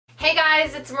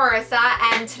guys, it's Marissa,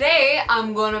 and today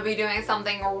I'm going to be doing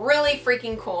something really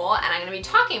freaking cool, and I'm going to be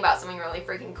talking about something really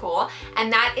freaking cool,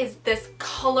 and that is this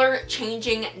color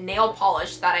changing nail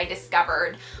polish that I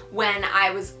discovered when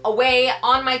I was away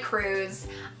on my cruise.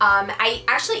 I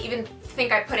actually even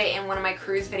think I put it in one of my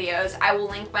cruise videos. I will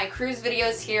link my cruise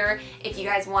videos here if you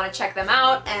guys want to check them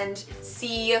out and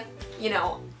see, you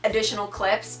know, additional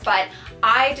clips. But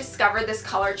I discovered this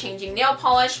color changing nail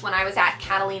polish when I was at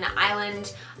Catalina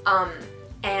Island,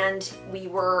 and we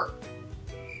were,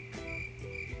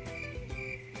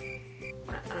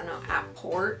 I don't know, at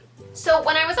port. So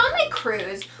when I was on my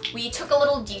cruise, we took a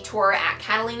little detour at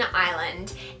Catalina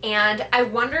Island, and I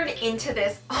wandered into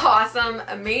this awesome,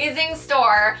 amazing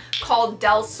store called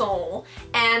Del Sol,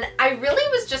 and I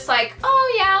really was just like,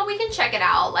 oh yeah, we can check it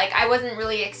out. Like, I wasn't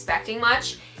really expecting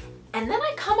much. And then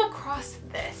I come across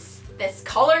this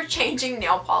color changing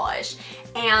nail polish,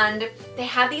 and they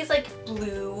had these like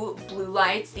blue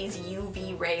lights, these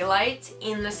UV ray lights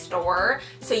in the store,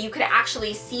 so you could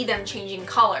actually see them changing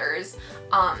colors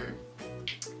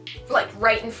like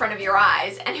right in front of your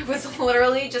eyes, and it was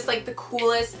literally just like the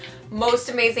coolest, most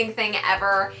amazing thing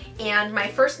ever. And my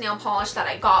first nail polish that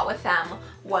I got with them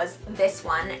was this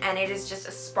one, and it is just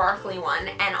a sparkly one,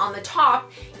 and on the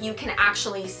top you can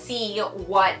actually see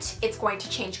what it's going to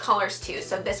change colors to.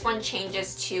 So this one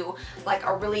changes to like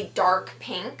a really dark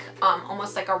pink,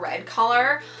 almost like a red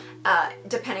color,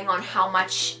 depending on how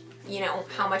much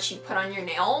you put on your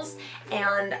nails.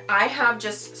 And I have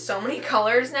just so many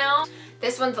colors now.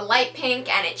 This one's a light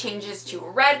pink and it changes to a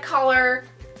red color.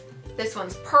 This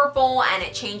one's purple and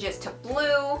it changes to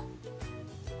blue.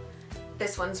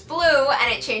 This one's blue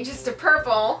and it changes to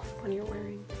purple. One you're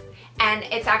wearing. And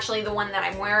it's actually the one that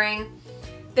I'm wearing.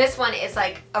 This one is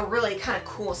like a really kind of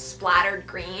cool splattered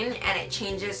green, and it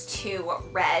changes to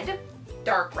red,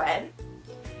 dark red.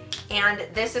 And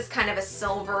this is kind of a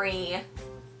silvery,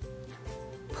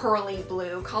 pearly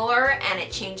blue color, and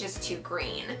it changes to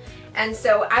green. And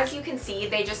so as you can see,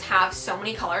 they just have so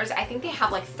many colors. I think they have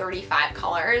like 35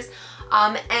 colors.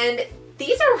 And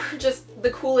these are just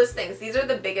the coolest things. These are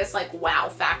the biggest like wow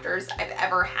factors I've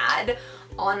ever had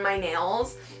on my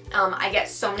nails. I get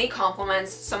so many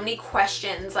compliments, so many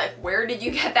questions, like, where did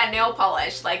you get that nail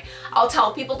polish? Like, I'll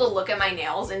tell people to look at my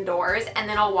nails indoors, and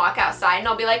then I'll walk outside and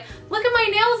I'll be like, look at my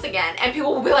nails again. And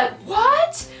people will be like,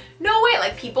 what? No way.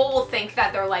 Like, people will think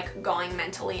that they're like going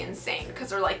mentally insane because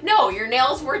they're like, no, your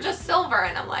nails were just silver.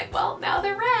 And I'm like, well, now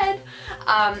they're red.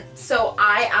 So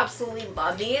I absolutely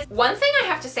love these. One thing I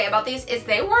have to say about these is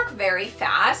they work very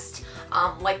fast.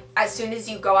 Like as soon as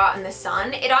you go out in the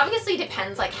sun. It obviously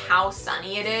depends like how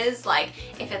sunny it is. Like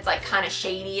if it's like kind of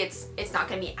shady, it's not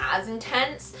gonna be as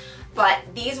intense. But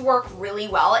these work really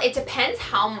well. It depends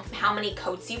how many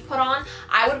coats you put on.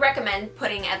 I would recommend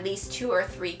putting at least 2 or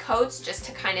 3 coats just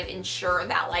to kind of ensure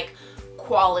that like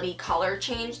quality color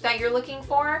change that you're looking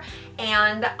for.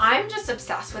 And I'm just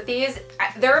obsessed with these.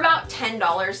 They're about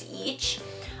 $10 each.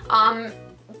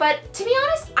 But to be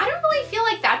honest, I don't really feel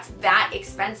like that's that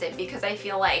expensive, because I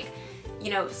feel like,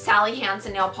 you know, Sally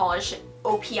Hansen nail polish,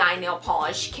 OPI nail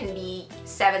polish can be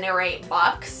 $7 or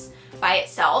 $8 by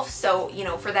itself. So, you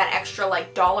know, for that extra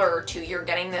like $1 or $2, you're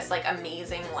getting this like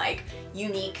amazing, like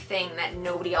unique thing that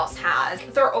nobody else has.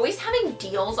 They're always having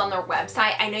deals on their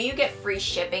website. I know you get free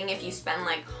shipping if you spend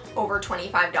like over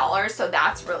 $25, so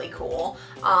that's really cool.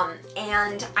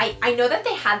 And I know that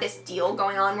they had this deal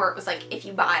going on where it was like, if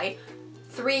you buy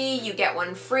 3, you get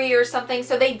 1 free or something.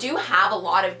 So they do have a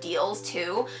lot of deals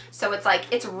too. So it's like,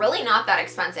 it's really not that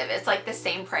expensive. It's like the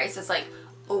same price as like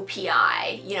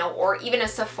OPI, you know, or even a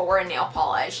Sephora nail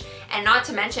polish. And not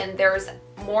to mention there's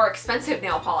more expensive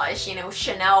nail polish, you know,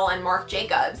 Chanel and Marc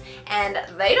Jacobs, and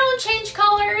they don't change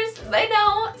colors. They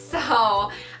don't.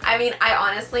 So, I mean, I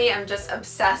honestly am just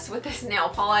obsessed with this nail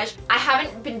polish. I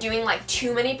haven't been doing like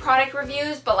too many product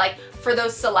reviews, but like for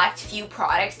those select few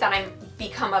products that I'm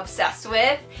become obsessed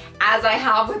with, as I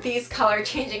have with these color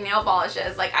changing nail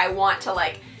polishes, like I want to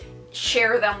like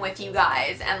share them with you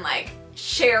guys and like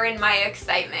share in my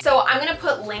excitement. So I'm gonna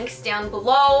put links down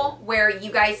below where you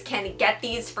guys can get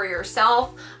these for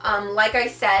yourself. Like I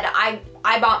said,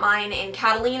 I bought mine in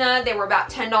Catalina. They were about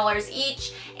 $10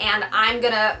 each, and I'm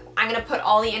gonna put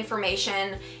all the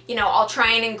information. You know, I'll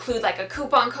try and include like a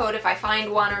coupon code if I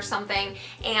find one or something.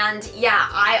 And yeah,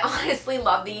 I honestly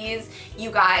love these.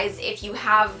 You guys, if you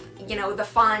have, you know, the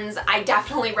funds, I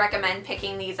definitely recommend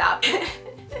picking these up.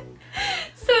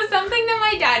 So something that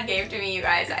my dad gave to me, you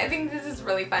guys, I think this is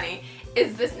really funny,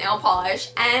 is this nail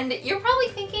polish, and you're probably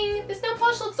thinking, this nail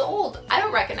polish looks old. I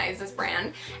don't recognize this brand.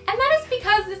 And that is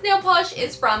because this nail polish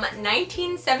is from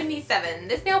 1977.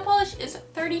 This nail polish is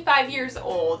 35 years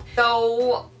old.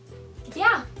 So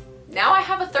yeah, now I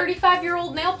have a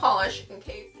 35-year-old nail polish in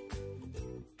case